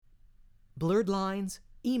blurred lines,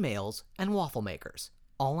 emails, and waffle makers,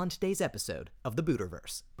 all on today's episode of the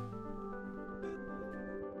Buterverse.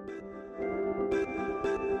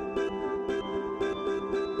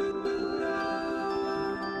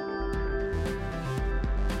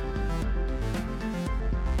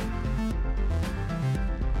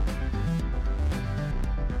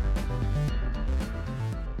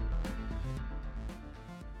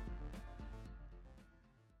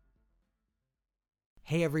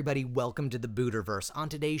 Hey everybody, welcome to the Buterverse. On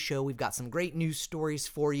today's show, we've got some great news stories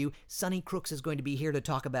for you. Sonny Crooks is going to be here to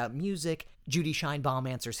talk about music, Judy Scheinbaum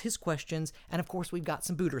answers his questions, and of course we've got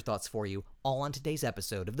some Booter thoughts for you, all on today's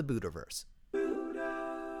episode of the Buterverse.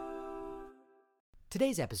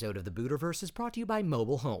 Today's episode of the Buterverse is brought to you by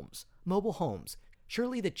Mobile Homes. Mobile Homes,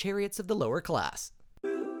 surely the chariots of the lower class.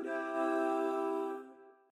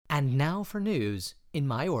 And now for news in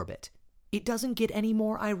my orbit. It doesn't get any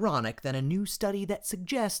more ironic than a new study that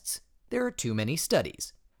suggests there are too many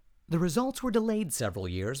studies. The results were delayed several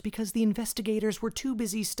years because the investigators were too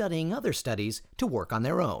busy studying other studies to work on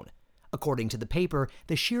their own. According to the paper,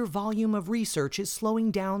 the sheer volume of research is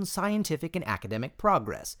slowing down scientific and academic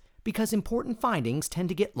progress because important findings tend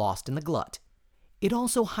to get lost in the glut. It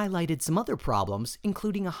also highlighted some other problems,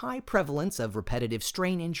 including a high prevalence of repetitive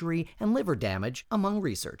strain injury and liver damage among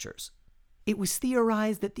researchers. It was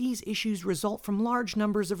theorized that these issues result from large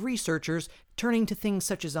numbers of researchers turning to things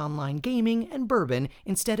such as online gaming and bourbon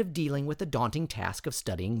instead of dealing with the daunting task of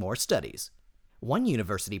studying more studies. One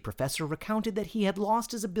university professor recounted that he had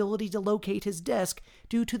lost his ability to locate his desk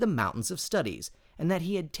due to the mountains of studies, and that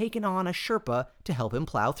he had taken on a Sherpa to help him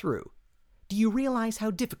plow through. "Do you realize how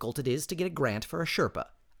difficult it is to get a grant for a Sherpa?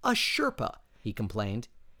 A Sherpa!" he complained.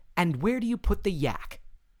 "And where do you put the yak?"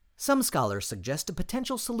 Some scholars suggest a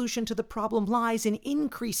potential solution to the problem lies in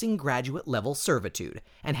increasing graduate-level servitude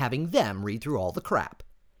and having them read through all the crap.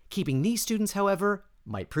 Keeping these students, however,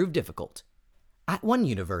 might prove difficult. At one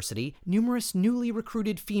university, numerous newly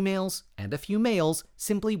recruited females and a few males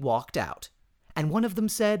simply walked out. And one of them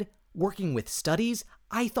said, "Working with studies?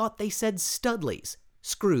 I thought they said studlies.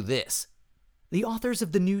 Screw this." The authors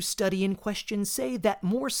of the new study in question say that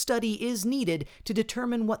more study is needed to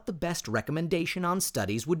determine what the best recommendation on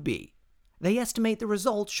studies would be. They estimate the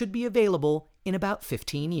results should be available in about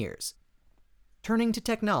 15 years. Turning to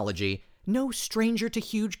technology, no stranger to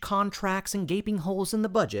huge contracts and gaping holes in the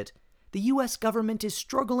budget, the U.S. government is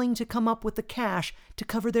struggling to come up with the cash to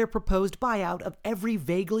cover their proposed buyout of every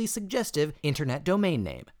vaguely suggestive internet domain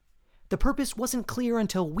name. The purpose wasn't clear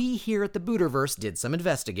until we here at the Buterverse did some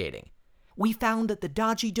investigating. We found that the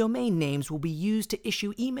dodgy domain names will be used to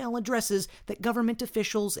issue email addresses that government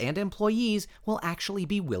officials and employees will actually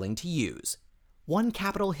be willing to use. One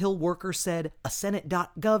Capitol Hill worker said, "A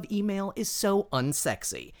Senate.gov email is so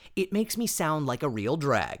unsexy. It makes me sound like a real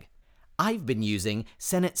drag." I've been using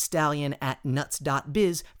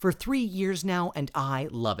senatestallion@nuts.biz for 3 years now, and I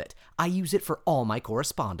love it. I use it for all my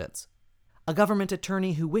correspondence. A government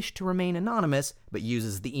attorney who wished to remain anonymous, but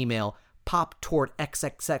uses the email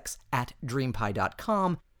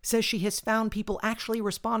poptortxxx@dreampie.com, says she has found people actually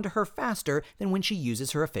respond to her faster than when she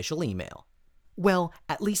uses her official email. "Well,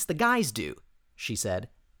 at least the guys do," she said.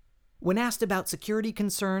 When asked about security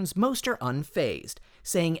concerns, most are unfazed,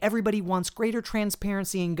 saying everybody wants greater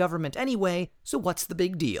transparency in government anyway, so what's the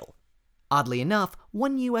big deal? Oddly enough,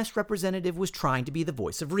 one U.S. representative was trying to be the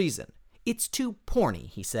voice of reason. "It's too porny,"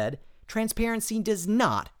 he said. "Transparency does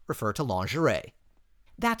not refer to lingerie.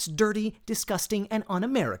 That's dirty, disgusting, and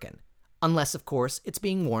un-American. Unless, of course, it's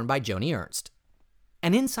being worn by Joni Ernst."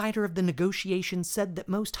 An insider of the negotiations said that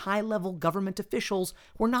most high-level government officials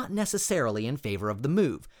were not necessarily in favor of the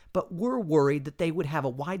move, but were worried that they would have a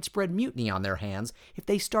widespread mutiny on their hands if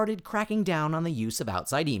they started cracking down on the use of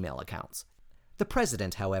outside email accounts. The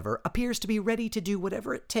president, however, appears to be ready to do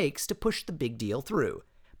whatever it takes to push the big deal through,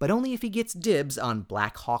 but only if he gets dibs on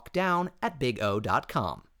Black Hawk Down at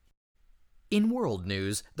BigO.com. In world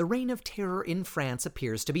news, the reign of terror in France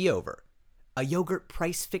appears to be over. A yogurt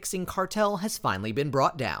price-fixing cartel has finally been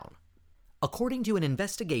brought down. According to an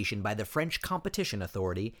investigation by the French Competition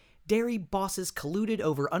Authority, dairy bosses colluded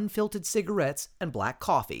over unfiltered cigarettes and black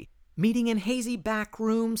coffee, meeting in hazy back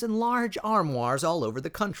rooms and large armoires all over the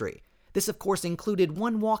country. This, of course, included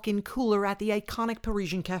one walk-in cooler at the iconic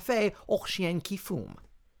Parisian café Au Chien qui Fume.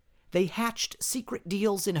 They hatched secret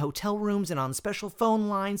deals in hotel rooms and on special phone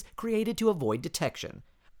lines created to avoid detection.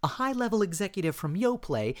 A high-level executive from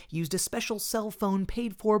Yoplait used a special cell phone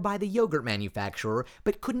paid for by the yogurt manufacturer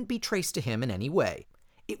but couldn't be traced to him in any way.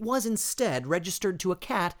 It was instead registered to a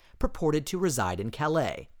cat purported to reside in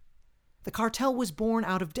Calais. The cartel was born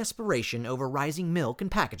out of desperation over rising milk and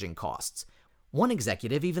packaging costs. One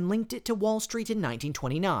executive even linked it to Wall Street in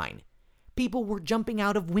 1929. People were jumping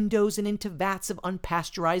out of windows and into vats of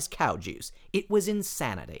unpasteurized cow juice. It was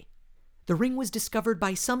insanity. The ring was discovered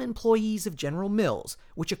by some employees of General Mills,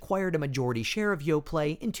 which acquired a majority share of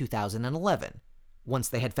Yoplait in 2011. Once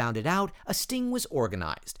they had found it out, a sting was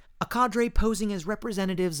organized. A cadre posing as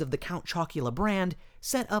representatives of the Count Chocula brand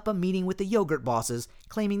set up a meeting with the yogurt bosses,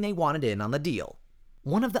 claiming they wanted in on the deal.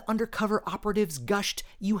 One of the undercover operatives gushed,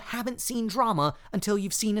 "You haven't seen drama until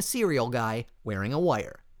you've seen a cereal guy wearing a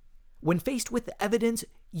wire." When faced with the evidence,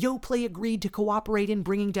 Yoplait agreed to cooperate in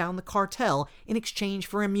bringing down the cartel in exchange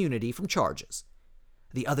for immunity from charges.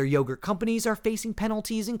 The other yogurt companies are facing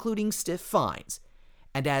penalties including stiff fines.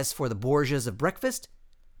 And as for the Borgias of breakfast,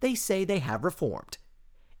 they say they have reformed.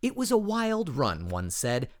 It was a wild run, one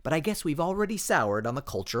said, but I guess we've already soured on the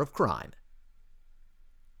culture of crime.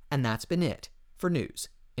 And that's been it for news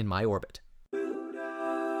in my orbit.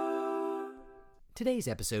 Today's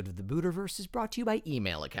episode of the Buterverse is brought to you by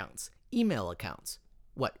email accounts. Email accounts.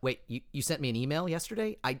 What? Wait, you sent me an email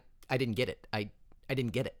yesterday? I didn't get it. I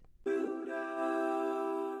didn't get it.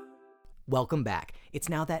 Welcome back. It's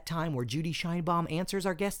now that time where Judy Scheinbaum answers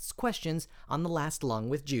our guests' questions on The Last Lung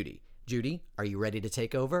with Judy. Judy, are you ready to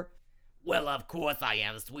take over? Well, of course I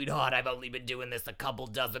am, sweetheart. I've only been doing this a couple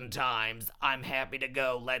dozen times. I'm happy to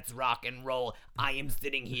go. Let's rock and roll. I am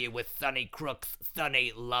sitting here with Sonny Crooks.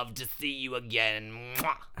 Sonny, love to see you again.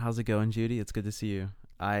 Mwah! How's it going, Judy? It's good to see you.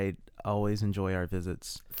 I always enjoy our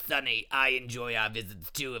visits. Sonny, I enjoy our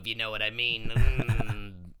visits too, if you know what I mean.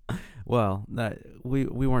 Well, we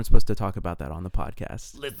weren't supposed to talk about that on the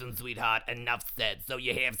podcast. Listen, sweetheart, enough said. So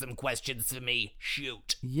you have some questions for me?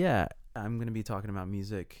 Shoot. Yeah, I'm going to be talking about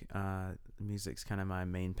music. Music's kind of my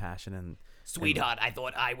main passion. And Sweetheart, I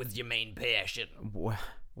thought I was your main passion.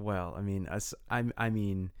 Well, I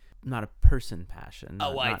mean, not a person passion.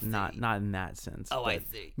 Oh, I see. Not in that sense. Oh, I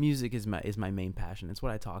see. Music is my main passion. It's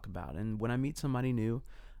what I talk about. And when I meet somebody new,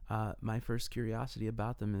 my first curiosity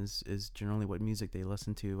about them is generally what music they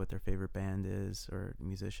listen to, what their favorite band is or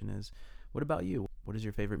musician is. What about you? What is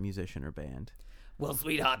your favorite musician or band? Well,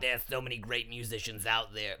 sweetheart, there's so many great musicians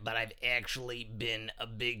out there, but I've actually been a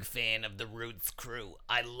big fan of the Roots crew.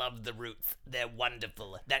 I love the Roots. They're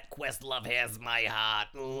wonderful. That Questlove has my heart.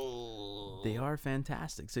 Ooh. They are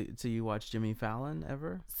fantastic. So you watch Jimmy Fallon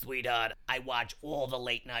ever? Sweetheart, I watch all the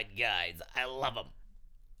late night guys. I love them.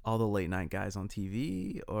 All the late night guys on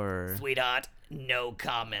TV, or? Sweetheart, no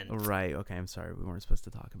comment. Right, okay, I'm sorry. We weren't supposed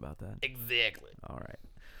to talk about that. Exactly. All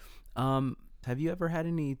right. Have you ever had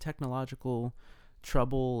any technological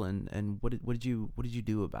trouble, and what did you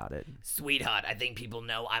do about it? Sweetheart, I think people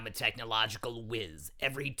know I'm a technological whiz.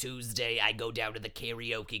 Every Tuesday I go down to the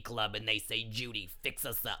karaoke club and they say, "Judy, fix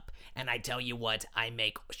us up." And I tell you what, I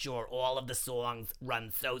make sure all of the songs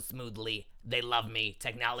run so smoothly. They love me.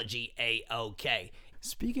 Technology A-OK.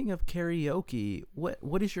 Speaking of karaoke,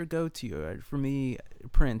 what is your go-to? For me,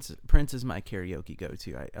 Prince is my karaoke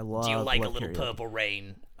go-to. I love. Do you like love a little karaoke. Purple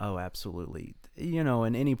Rain? Oh, absolutely.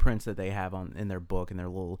 And any Prince that they have in their book, in their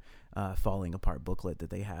little falling apart booklet that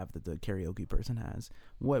they have that the karaoke person has.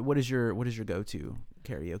 What is your go-to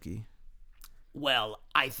karaoke? Well,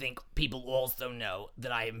 I think people also know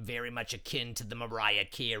that I am very much akin to the Mariah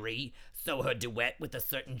Carey, so her duet with a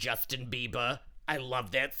certain Justin Bieber. I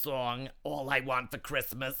love that song, All I Want for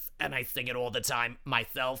Christmas, and I sing it all the time,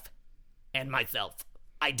 myself and myself.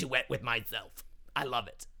 I duet with myself. I love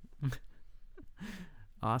it.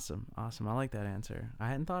 Awesome. I like that answer. I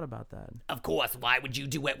hadn't thought about that. Of course, why would you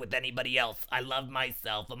duet with anybody else? I love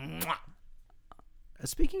myself. Mwah.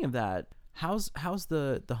 Speaking of that, how's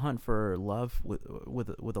the hunt for love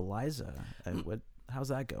with Eliza? How's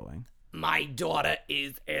that going? My daughter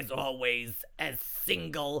is, as always, as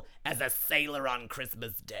single as a sailor on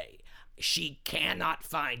Christmas Day. She cannot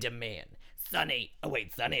find a man. Sonny,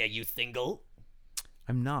 are you single?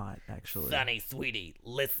 I'm not, actually. Sonny, sweetie,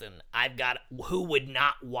 listen, who would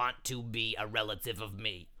not want to be a relative of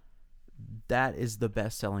me? That is the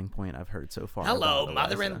best selling point I've heard so far. Hello,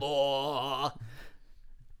 mother-in-law.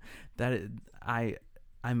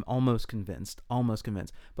 I'm almost convinced.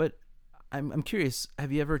 But I'm curious,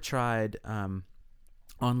 have you ever tried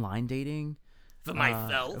online dating? For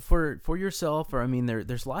myself? For yourself, or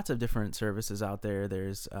there's lots of different services out there.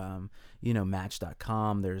 There's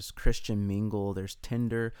Match.com, there's Christian Mingle, there's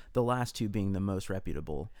Tinder, the last two being the most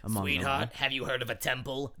reputable among them. Sweetheart, have you heard of a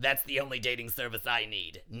temple? That's the only dating service I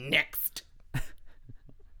need. Next.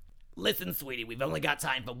 Listen, sweetie, we've only got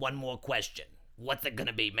time for one more question. What's it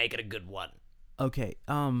gonna be? Make it a good one. Okay,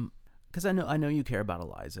 because I know you care about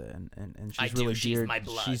Eliza, and she's really dear. She's my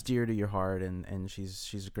blood. She's dear to your heart, and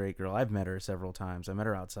she's a great girl. I've met her several times. I met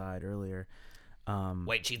her outside earlier.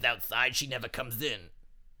 Wait, she's outside? She never comes in.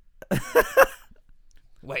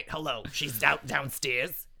 Wait, hello. She's out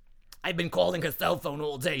downstairs? I've been calling her cell phone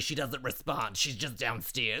all day. She doesn't respond. She's just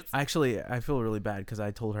downstairs. Actually, I feel really bad because I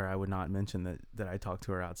told her I would not mention that I talked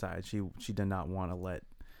to her outside. She did not want to let.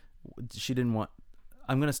 She didn't want.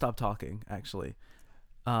 I'm gonna stop talking. Actually,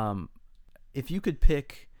 if you could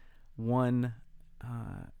pick one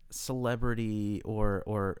celebrity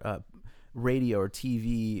or radio or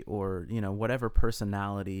TV or whatever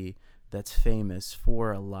personality that's famous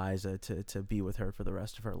for Eliza to be with her for the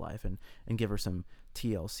rest of her life and give her some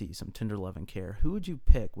TLC, some tender love and care, who would you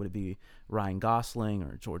pick? Would it be Ryan Gosling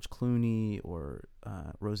or George Clooney or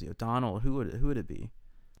Rosie O'Donnell? Who would it be?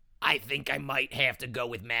 I think I might have to go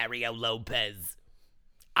with Mario Lopez.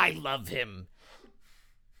 I love him.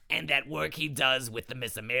 And that work he does with the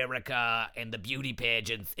Miss America and the beauty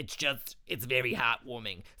pageants, it's very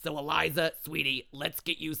heartwarming. So Eliza, sweetie, let's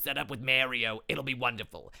get you set up with Mario. It'll be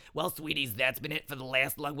wonderful. Well, sweeties, that's been it for the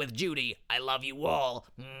last lug with Judy. I love you all.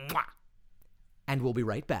 Mwah. And we'll be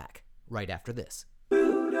right back, right after this.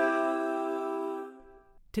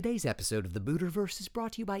 Today's episode of the Buterverse is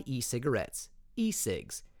brought to you by e-cigarettes.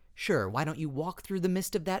 E-cigs. Sure, why don't you walk through the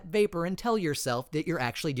mist of that vapor and tell yourself that you're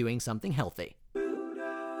actually doing something healthy?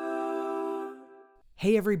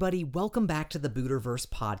 Hey everybody, welcome back to the Buterverse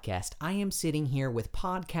podcast. I am sitting here with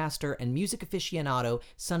podcaster and music aficionado,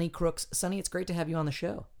 Sonny Crooks. Sonny, it's great to have you on the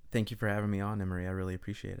show. Thank you for having me on, Emery. I really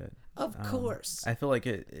appreciate it. Of course. I feel like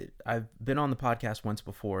I've been on the podcast once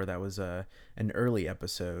before. That was an early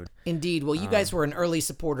episode. Indeed. Well, you guys were an early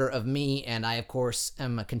supporter of me, and I, of course,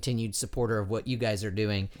 am a continued supporter of what you guys are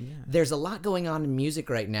doing. Yeah. There's a lot going on in music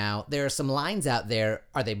right now. There are some lines out there.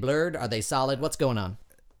 Are they blurred? Are they solid? What's going on?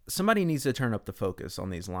 Somebody needs to turn up the focus on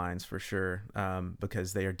these lines for sure,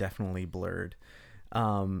 because they are definitely blurred.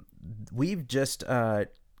 We've just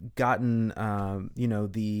gotten,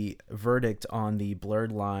 the verdict on the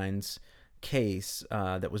blurred lines case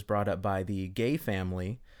that was brought up by the gay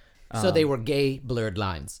family. So they were gay blurred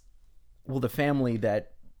lines. Well, the family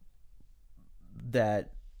that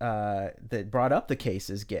brought up the case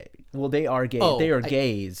is gay. Well, they are gay. They are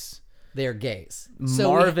gays. They're gays.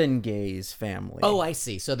 Marvin Gaye's family. Oh, I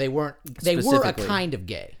see. So they were a kind of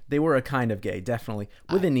gay. They were a kind of gay, definitely.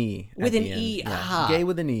 With an E. With an E. Yeah. Aha. Gay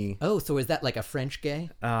with an E. Oh, so is that like a French gay?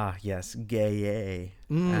 Ah, yes. Gay.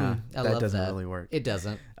 I love that doesn't really work. It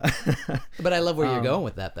doesn't. But I love where you're going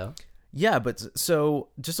with that, though. Yeah, but so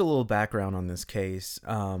just a little background on this case.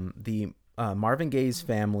 The Marvin Gaye's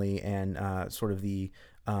family and sort of the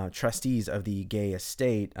trustees of the Gay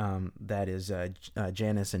estate, that is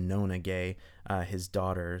Janice and Nona Gay, his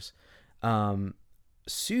daughters,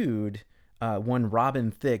 sued one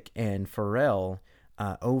Robin Thicke and Pharrell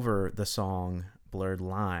over the song Blurred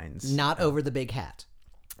Lines. Not over the big hat.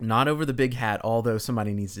 Not over the big hat, although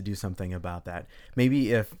somebody needs to do something about that.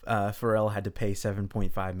 Maybe if Pharrell had to pay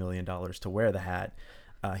 $7.5 million to wear the hat,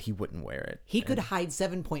 he wouldn't wear it. He could hide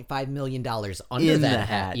 $7.5 million under that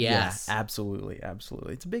hat. Yes. Yeah, absolutely.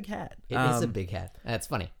 It's a big hat. It is a big hat. That's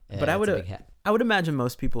funny. But I would imagine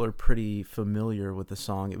most people are pretty familiar with the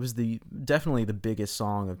song. It was definitely the biggest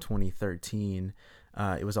song of 2013.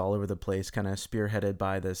 It was all over the place, kind of spearheaded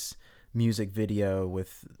by this music video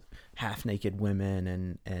with half-naked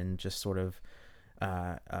women and just sort of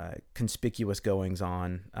conspicuous goings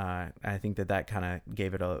on. I think that kind of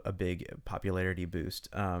gave it a big popularity boost.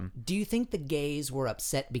 Do you think the gays were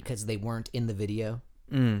upset because they weren't in the video?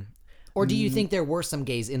 Or do you think there were some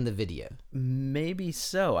gays in the video? Maybe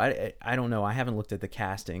so. I don't know. I haven't looked at the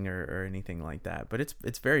casting or anything like that, but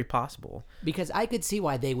it's very possible. Because I could see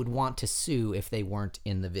why they would want to sue if they weren't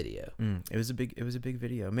in the video. It was a big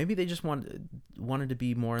video. Maybe they just wanted to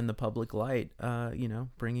be more in the public light.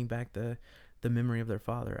 Bringing back the memory of their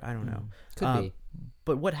father. I don't know. Could be.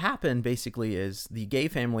 But what happened basically is the gay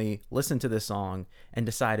family listened to this song and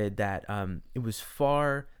decided that it was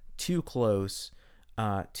far too close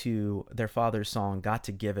to their father's song, Got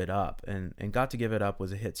to Give It Up. And Got to Give It Up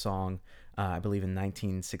was a hit song, I believe in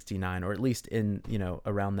 1969, or at least in,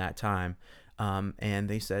 around that time. And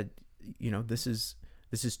they said, this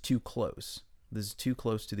is too close. This is too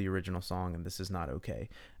close to the original song, and this is not okay.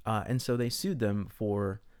 And so they sued them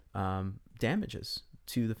for damages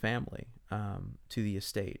to the family, to the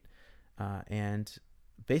estate. And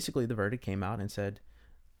basically the verdict came out and said,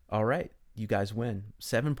 all right, you guys win.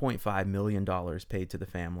 $7.5 million paid to the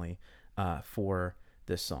family for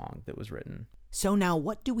this song that was written. So now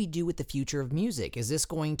what do we do with the future of music? Is this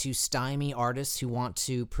going to stymie artists who want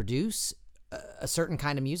to produce a certain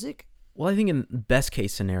kind of music? Well, I think in best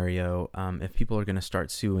case scenario, if people are going to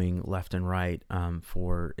start suing left and right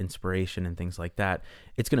for inspiration and things like that,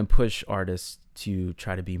 it's going to push artists to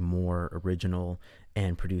try to be more original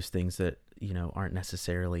and produce things that, aren't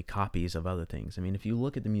necessarily copies of other things. I mean, if you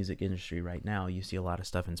look at the music industry right now, you see a lot of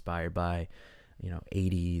stuff inspired by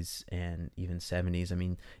 80s and even 70s. I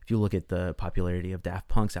mean, if you look at the popularity of Daft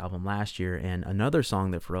Punk's album last year and another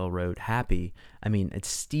song that Pharrell wrote, Happy, I mean, it's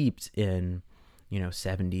steeped in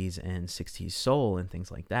 70s and 60s soul and things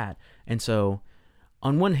like that. And so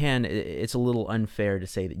on one hand, it's a little unfair to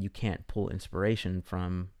say that you can't pull inspiration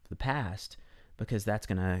from the past because that's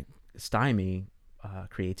going to stymie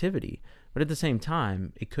creativity. But at the same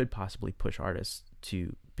time, it could possibly push artists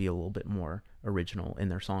to be a little bit more original in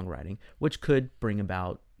their songwriting, which could bring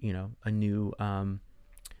about, a new,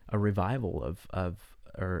 a revival of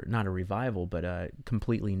or not a revival, but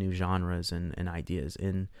completely new genres and ideas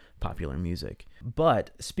in popular music.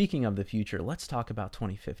 But speaking of the future, let's talk about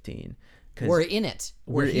 2015. We're in it.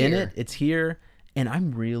 We're in it. It's here. And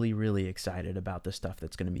I'm really, really excited about the stuff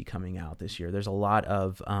that's going to be coming out this year. There's a lot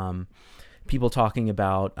of people talking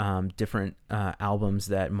about different albums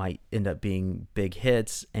that might end up being big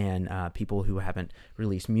hits and people who haven't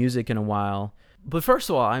released music in a while. But first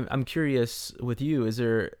of all, I'm curious with you, is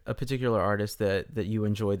there a particular artist that you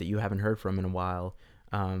enjoy that you haven't heard from in a while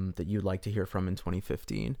that you'd like to hear from in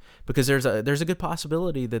 2015? Because there's a good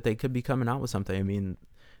possibility that they could be coming out with something. I mean,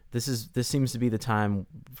 this seems to be the time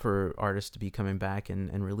for artists to be coming back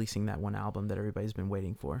and releasing that one album that everybody's been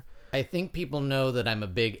waiting for. I think people know that I'm a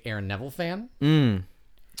big Aaron Neville fan. Aaron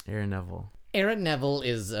Neville. Aaron Neville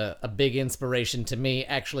is a big inspiration to me.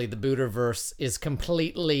 Actually, the Buterverse is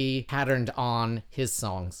completely patterned on his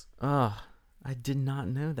songs. I did not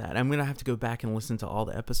know that. I'm going to have to go back and listen to all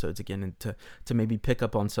the episodes again and to maybe pick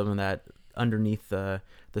up on some of that underneath the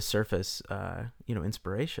surface,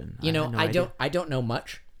 inspiration. I don't know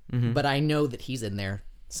much, but I know that he's in there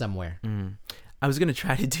somewhere. I was going to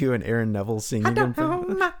try to do an Aaron Neville singing. I don't know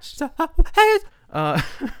much.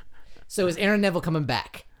 So is Aaron Neville coming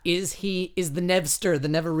back? Is the Nevster, the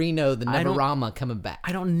Neverino, the Neverama coming back?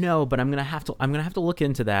 I don't know, but I'm gonna have to look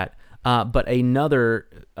into that. But another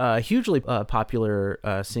hugely popular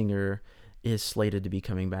singer is slated to be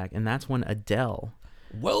coming back, and that's one Adele.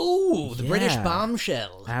 Whoa, the British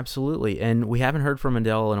bombshell. Absolutely, and we haven't heard from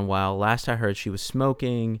Adele in a while. Last I heard, she was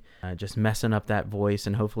smoking, just messing up that voice,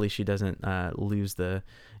 and hopefully she doesn't lose the,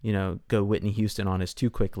 go Whitney Houston on us too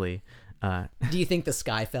quickly. Do you think the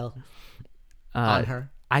sky fell on her?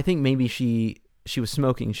 I think maybe she was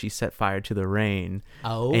smoking. She set fire to the rain.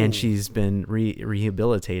 Oh. And she's been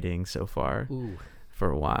rehabilitating so far for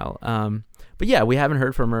a while. But yeah, we haven't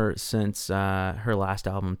heard from her since her last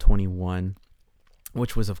album, 21,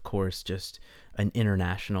 which was, of course, just an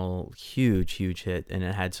international huge hit. And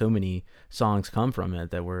it had so many songs come from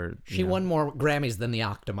it that were... She won more Grammys than the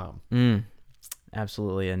Octomom.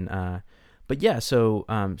 Absolutely. And... But yeah,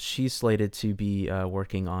 so she's slated to be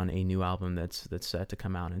working on a new album that's set to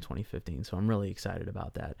come out in 2015. So I'm really excited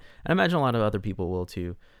about that. And I imagine a lot of other people will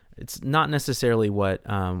too. It's not necessarily what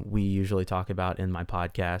we usually talk about in my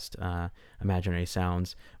podcast, Imaginary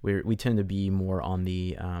Sounds. We tend to be more on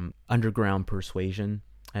the underground persuasion,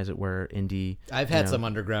 as it were, indie. I've had some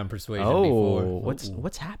underground persuasion before.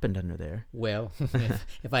 What's happened under there? Well,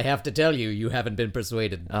 if I have to tell you, you haven't been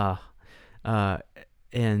persuaded.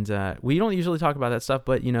 And we don't usually talk about that stuff,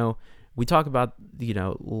 but we talk about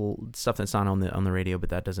stuff that's not on the radio, but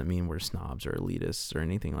that doesn't mean we're snobs or elitists or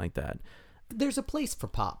anything like that. There's a place for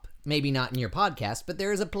pop. Maybe not in your podcast, but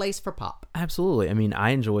there is a place for pop. Absolutely. I mean, I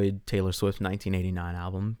enjoyed Taylor Swift's 1989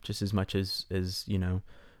 album just as much as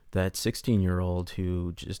that 16-year-old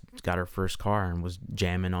who just got her first car and was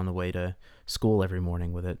jamming on the way to school every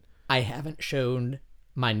morning with it. I haven't shown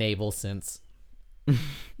my navel since.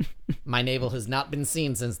 My navel has not been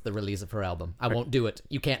seen since the release of her album. I won't do it.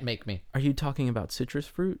 You can't make me. Are you talking about citrus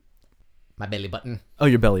fruit? My belly button. Oh,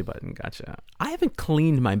 your belly button. Gotcha. I haven't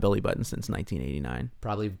cleaned my belly button since 1989.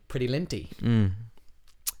 Probably pretty linty.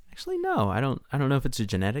 Actually, no. I don't know if it's a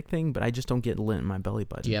genetic thing, but I just don't get lint in my belly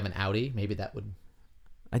button. Do you have an Audi? Maybe that would...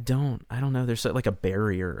 I don't know. There's like a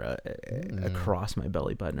barrier across my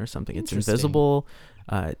belly button or something. It's invisible.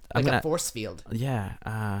 Like a force field.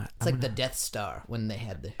 Yeah. It's like the Death Star when they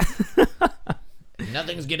had the...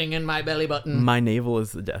 Nothing's getting in my belly button. My navel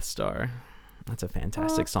is the Death Star. That's a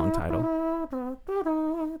fantastic song title.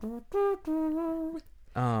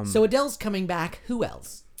 So Adele's coming back. Who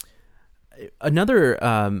else? Another,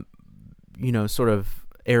 sort of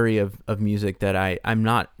area of music that I'm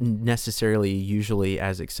not necessarily usually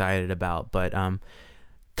as excited about, but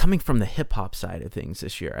coming from the hip hop side of things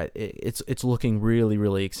this year, it's looking really,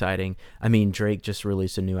 really exciting. I mean, Drake just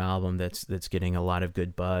released a new album that's getting a lot of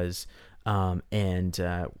good buzz, and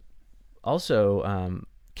also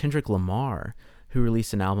Kendrick Lamar, who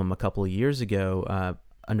released an album a couple of years ago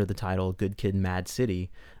under the title "Good Kid, Mad City,"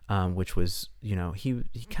 which was, he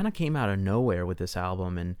kind of came out of nowhere with this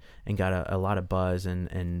album and got a lot of buzz,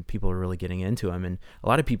 and people are really getting into him, and a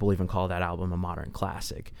lot of people even call that album a modern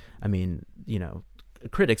classic. I mean,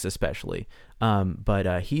 critics especially,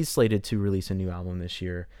 but he's slated to release a new album this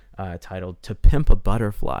year titled "To Pimp a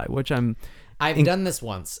Butterfly," which I've done this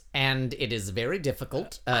once, and it is very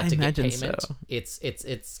difficult to get payment. So.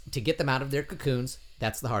 It's to get them out of their cocoons.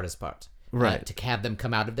 That's the hardest part, right? To have them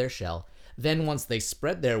come out of their shell. Then once they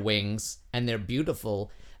spread their wings and they're beautiful,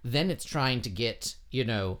 then it's trying to get,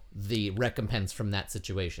 the recompense from that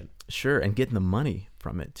situation. Sure, and getting the money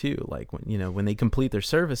from it too. Like when they complete their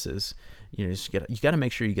services, you got to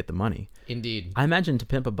make sure you get the money. Indeed. I imagine "To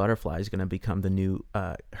Pimp a Butterfly" is going to become the new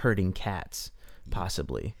herding cats,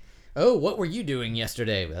 possibly. Oh, what were you doing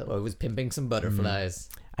yesterday? Well, I was pimping some butterflies.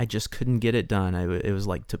 I just couldn't get it done. It was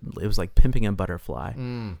like pimping a butterfly.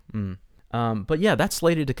 But yeah, that's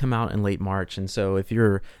slated to come out in late March. And so if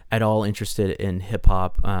you're at all interested in hip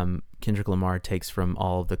hop, Kendrick Lamar takes from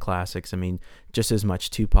all of the classics. I mean, just as much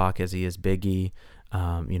Tupac as he is Biggie,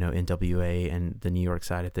 NWA and the New York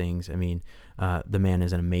side of things. I mean, the man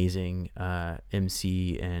is an amazing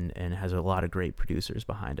MC and has a lot of great producers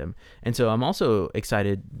behind him. And so I'm also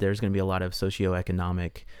excited there's going to be a lot of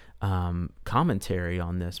socioeconomic commentary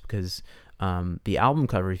on this, because the album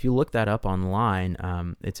cover, if you look that up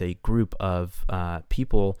online, it's a group of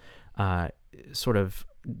people sort of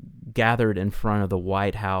gathered in front of the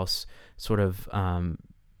White House, sort of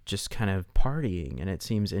just kind of partying, and it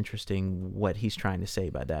seems interesting what he's trying to say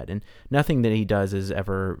by that. And nothing that he does is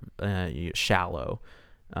ever shallow.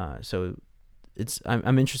 So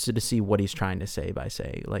I'm interested to see what he's trying to say by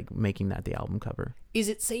making that the album cover. Is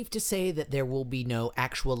it safe to say that there will be no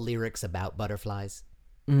actual lyrics about butterflies?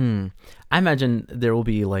 I imagine there will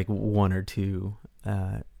be like one or two,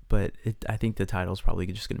 but I think the title's probably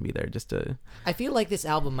just going to be there just to... I feel like this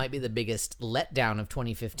album might be the biggest letdown of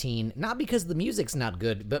 2015, not because the music's not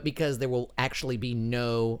good, but because there will actually be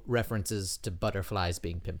no references to butterflies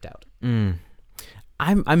being pimped out.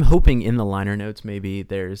 I'm hoping in the liner notes maybe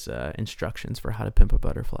there's instructions for how to pimp a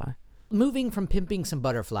butterfly. Moving from pimping some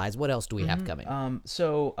butterflies, what else do we have coming?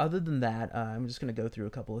 So other than that, I'm just going to go through a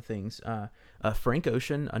couple of things. Frank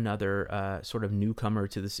Ocean, another sort of newcomer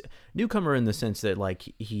to this, newcomer in the sense that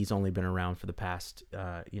like he's only been around for the past,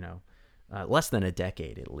 less than a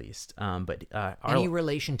decade at least. But any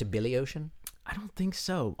relation to Billy Ocean? I don't think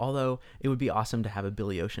so. Although it would be awesome to have a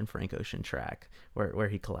Billy Ocean, Frank Ocean track where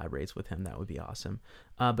he collaborates with him. That would be awesome.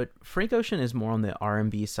 But Frank Ocean is more on the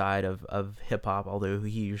R&B side of hip hop, although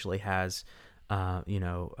he usually has,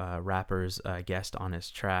 rappers guest on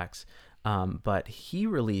his tracks. But he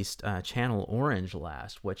released Channel Orange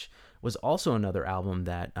last, which was also another album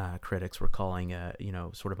that critics were calling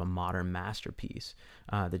sort of a modern masterpiece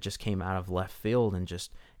that just came out of left field, and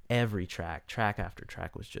just every track after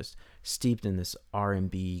track was just steeped in this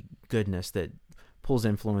R&B goodness that pulls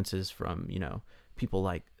influences from, people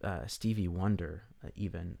like Stevie Wonder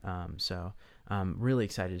even. So I'm really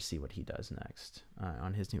excited to see what he does next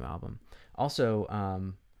on his new album.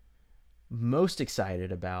 Also, most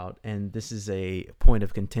excited about, and this is a point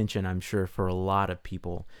of contention, I'm sure, for a lot of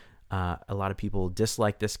people. A lot of people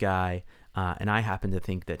dislike this guy, and I happen to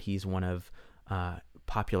think that he's one of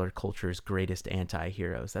popular culture's greatest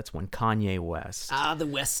anti-heroes. That's one Kanye West. The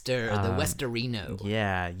Westerino.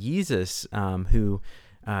 Yeah, Yeezus, who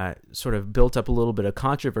sort of built up a little bit of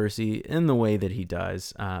controversy in the way that he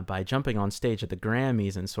does by jumping on stage at the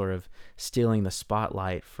Grammys and sort of stealing the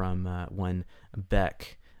spotlight from when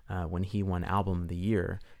Beck, when he won Album of the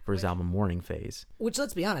Year for his album Morning Phase. Which,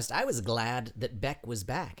 let's be honest, I was glad that Beck was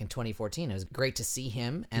back in 2014. It was great to see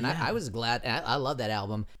him, and yeah. I was glad. I love that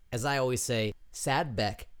album. As I always say, Sad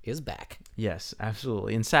Beck is back. Yes,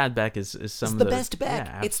 absolutely. And Sad Beck is some it's of the best Beck.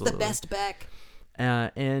 Yeah, it's the best Beck.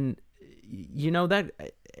 And that,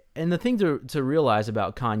 and the thing to realize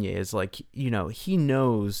about Kanye is he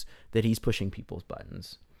knows that he's pushing people's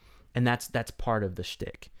buttons, and that's part of the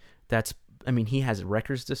shtick. He has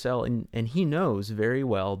records to sell, and he knows very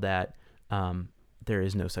well that there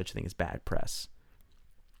is no such thing as bad press.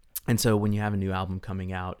 And so when you have a new album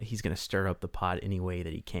coming out, he's going to stir up the pot any way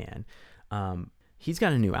that he can. He's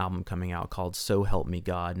got a new album coming out called So Help Me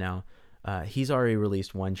God. Now, he's already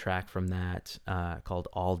released one track from that called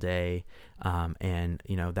All Day, and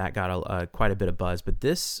that got quite a bit of buzz. But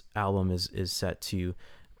this album is set to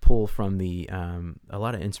pull from a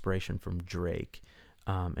lot of inspiration from Drake.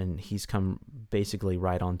 And he's come basically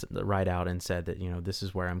right out and said that, this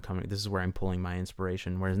is where I'm coming, this is where I'm pulling my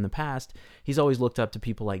inspiration. Whereas in the past, he's always looked up to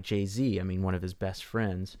people like Jay-Z, one of his best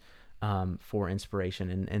friends, for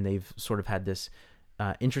inspiration. And they've sort of had this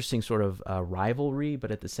interesting sort of rivalry,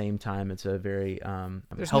 but at the same time, it's a very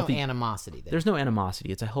there's healthy, no animosity there. There's no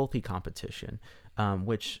animosity. It's a healthy competition,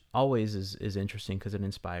 which always is interesting because it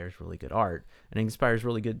inspires really good art and it inspires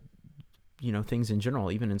really good things in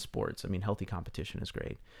general, even in sports. Healthy competition is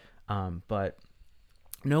great. But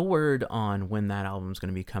no word on when that album is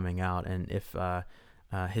going to be coming out. And if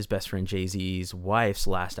his best friend Jay-Z's wife's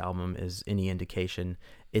last album is any indication,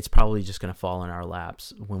 it's probably just going to fall in our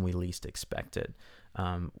laps when we least expect it.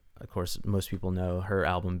 Of course, most people know her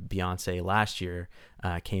album Beyonce last year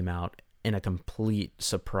came out in a complete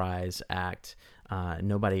surprise act.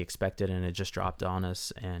 Nobody expected it, and it just dropped on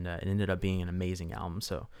us, and it ended up being an amazing album.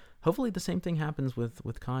 So hopefully the same thing happens with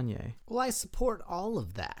Kanye. Well, I support all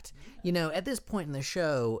of that. At this point in the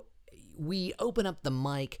show, we open up the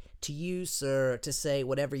mic to you, sir, to say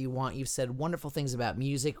whatever you want. You've said wonderful things about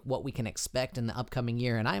music, what we can expect in the upcoming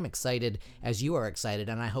year, and I'm excited as you are excited,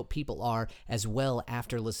 and I hope people are as well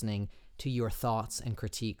after listening to your thoughts and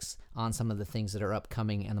critiques on some of the things that are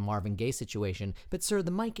upcoming and the Marvin Gaye situation. But, sir,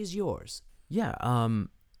 the mic is yours. Yeah,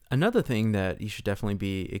 another thing that you should definitely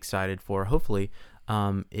be excited for, hopefully,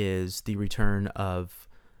 is the return of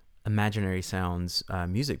Imaginary Sounds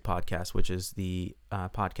music podcast, which is the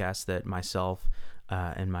podcast that myself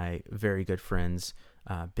and my very good friends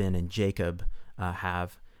Ben and Jacob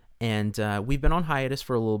have. And we've been on hiatus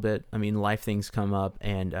for a little bit. Life things come up,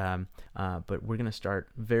 and but we're going to start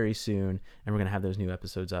very soon, and we're going to have those new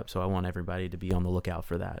episodes up. So I want everybody to be on the lookout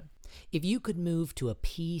for that. If you could move to a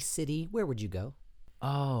P city, where would you go?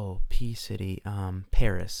 Oh, P city,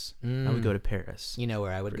 Paris. I would go to Paris. You know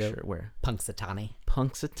where I would go? Sure. Where? Punxsutawney.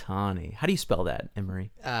 Punxsutawney. How do you spell that,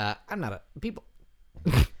 Emery? I'm not a...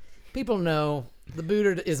 People know the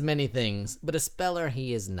Booter is many things, but a speller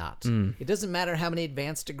he is not. It doesn't matter how many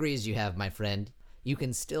advanced degrees you have, my friend. You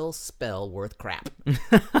can still spell worth crap.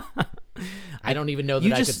 I don't even know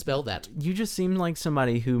that I could spell that. You just seem like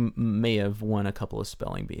somebody who may have won a couple of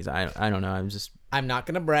spelling bees. I don't know. I'm not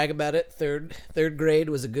going to brag about it. Third grade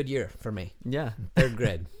was a good year for me. Yeah. Third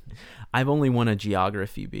grade. I've only won a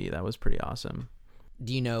geography bee. That was pretty awesome.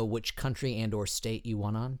 Do you know which country and or state you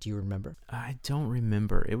won on? Do you remember? I don't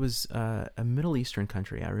remember. It was a Middle Eastern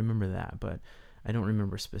country. I remember that, but I don't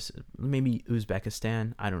remember specific. Maybe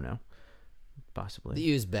Uzbekistan. I don't know. Possibly.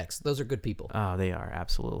 The Uzbeks. Those are good people. Oh, they are.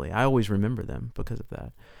 Absolutely. I always remember them because of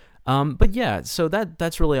that. But yeah, so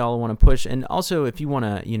that's really all I want to push. And also, if you want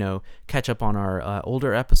to, catch up on our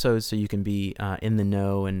older episodes so you can be in the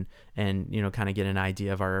know and kind of get an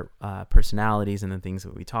idea of our personalities and the things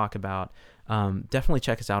that we talk about, definitely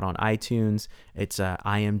check us out on iTunes. It's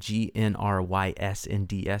IMGNRYSNDS.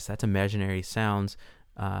 That's Imaginary Sounds,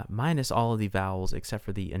 minus all of the vowels except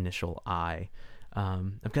for the initial I.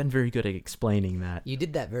 I've gotten very good at explaining that. You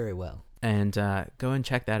did that very well. And go and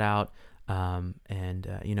check that out.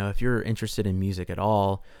 If you're interested in music at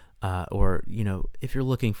all, or if you're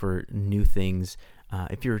looking for new things,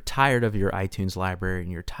 if you're tired of your iTunes library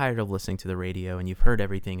and you're tired of listening to the radio and you've heard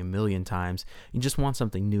everything a million times, you just want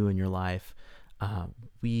something new in your life,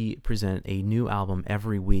 we present a new album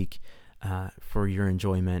every week for your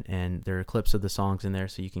enjoyment, and there are clips of the songs in there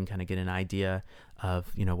so you can kind of get an idea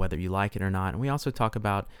of whether you like it or not. And we also talk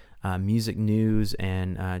about music news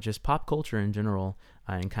and just pop culture in general,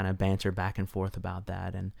 and kind of banter back and forth about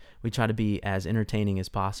that. And we try to be as entertaining as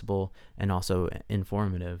possible and also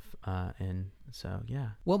informative. And so, yeah.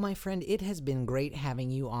 Well, my friend, it has been great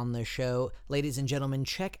having you on the show. Ladies and gentlemen,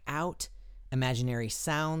 check out Imaginary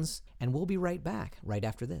Sounds, and we'll be right back right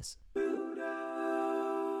after this.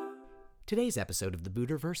 Today's episode of the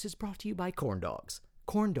Buterverse is brought to you by corn dogs.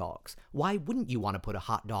 Corn dogs. Why wouldn't you want to put a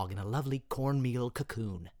hot dog in a lovely cornmeal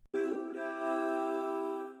cocoon?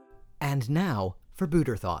 And now for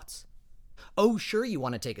Booter Thoughts. Oh, sure you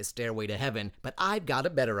want to take a stairway to heaven, but I've got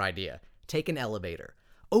a better idea. Take an elevator.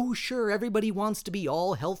 Oh, sure, everybody wants to be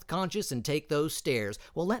all health conscious and take those stairs.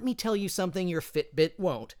 Well, let me tell you something your Fitbit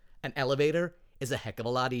won't. An elevator is a heck of a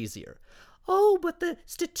lot easier. Oh, but the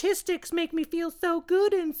statistics make me feel so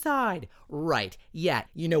good inside. Right, yeah,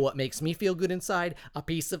 you know what makes me feel good inside? A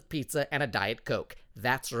piece of pizza and a Diet Coke.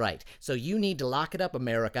 That's right. So you need to lock it up,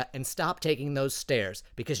 America, and stop taking those stairs.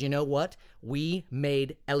 Because you know what? We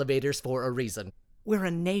made elevators for a reason. We're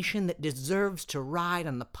a nation that deserves to ride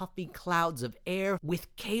on the puffy clouds of air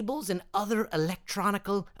with cables and other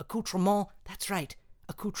electronical accoutrements. That's right,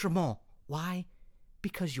 accoutrements. Why?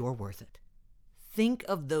 Because you're worth it. Think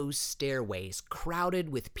of those stairways crowded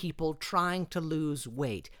with people trying to lose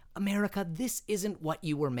weight. America, this isn't what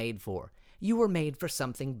you were made for. You were made for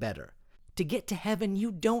something better. To get to heaven,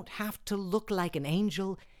 you don't have to look like an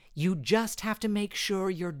angel. You just have to make sure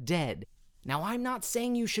you're dead. Now, I'm not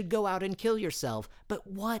saying you should go out and kill yourself, but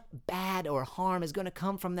what bad or harm is going to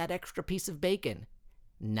come from that extra piece of bacon?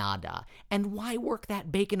 Nada. And why work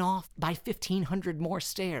that bacon off by 1,500 more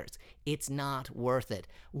stairs? It's not worth it.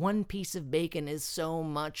 One piece of bacon is so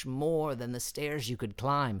much more than the stairs you could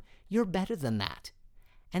climb. You're better than that.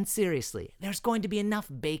 And seriously, there's going to be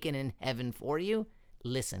enough bacon in heaven for you.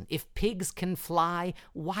 Listen, if pigs can fly,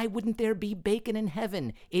 why wouldn't there be bacon in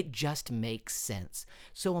heaven? It just makes sense.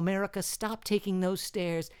 So America, stop taking those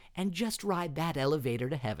stairs and just ride that elevator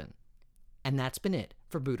to heaven. And that's been it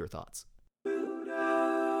for Buter Thoughts.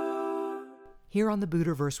 Here on the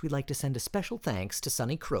Buterverse, we'd like to send a special thanks to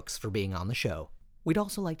Sonny Crooks for being on the show. We'd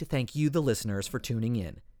also like to thank you, the listeners, for tuning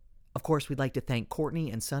in. Of course, we'd like to thank Courtney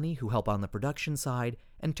and Sonny, who help on the production side,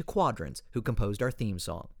 and to Quadrants, who composed our theme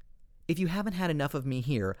song. If you haven't had enough of me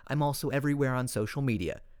here, I'm also everywhere on social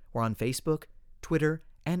media. We're on Facebook, Twitter,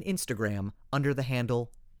 and Instagram under the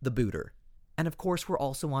handle The Buter. And of course, we're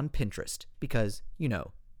also on Pinterest, because,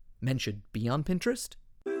 men should be on Pinterest.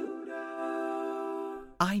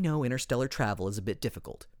 I know interstellar travel is a bit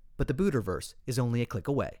difficult, but the Buterverse is only a click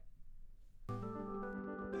away.